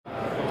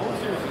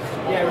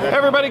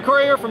everybody,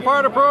 Corey here from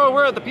Par to Pro.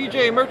 We're at the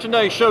PGA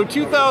Merchandise Show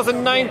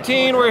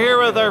 2019. We're here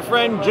with our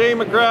friend Jay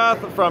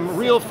McGrath from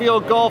Real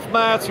Field Golf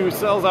Mats, who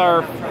sells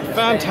our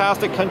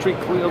fantastic Country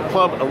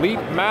Club Elite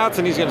mats,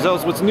 and he's going to tell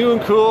us what's new and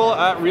cool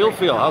at Real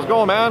Field. How's it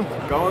going, man?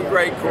 Going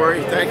great,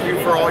 Corey. Thank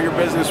you for all your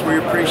business. We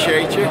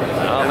appreciate you.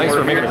 Thanks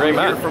for making a great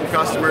mat. From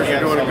customers, you're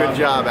doing a good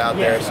job out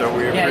there, so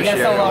we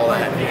appreciate all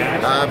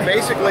that.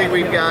 Basically,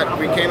 we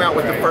came out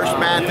with the first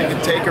mat that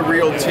can take a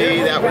real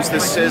tee. That was the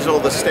sizzle.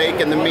 The steak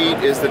and the meat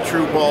is the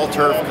true ball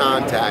turf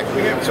contact.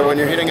 So when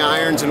you're hitting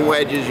irons and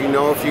wedges, you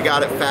know if you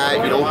got it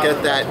fat, you don't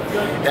get that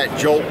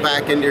jolt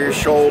back into your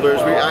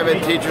shoulders. I've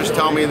had teachers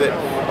tell me that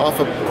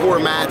off of poor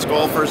mats,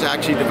 golfers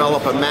actually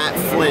develop a mat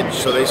flinch,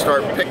 so they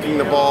start picking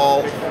the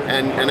ball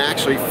and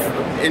actually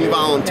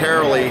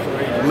involuntarily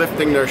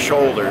lifting their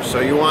shoulders. So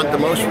you want the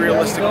most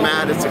realistic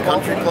mat. It's a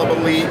Country Club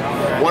Elite.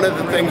 One of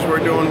the things we're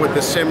doing with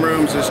the sim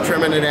rooms is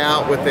trimming it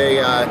out with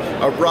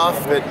a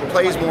rough that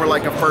plays more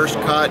like a first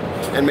cut,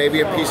 and maybe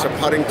a piece of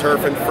putting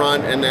turf in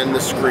front, and then the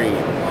screen.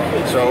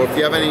 So if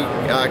you have any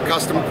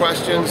custom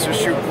questions,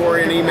 just shoot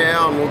Corey an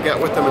email and we'll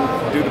get with them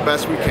and do the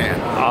best we can.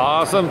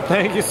 Awesome.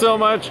 Thank you so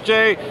much,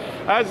 Jay.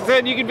 As I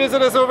said, you can visit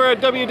us over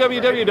at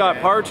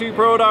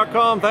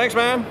www.par2pro.com. Thanks,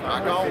 man.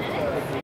 Rock on.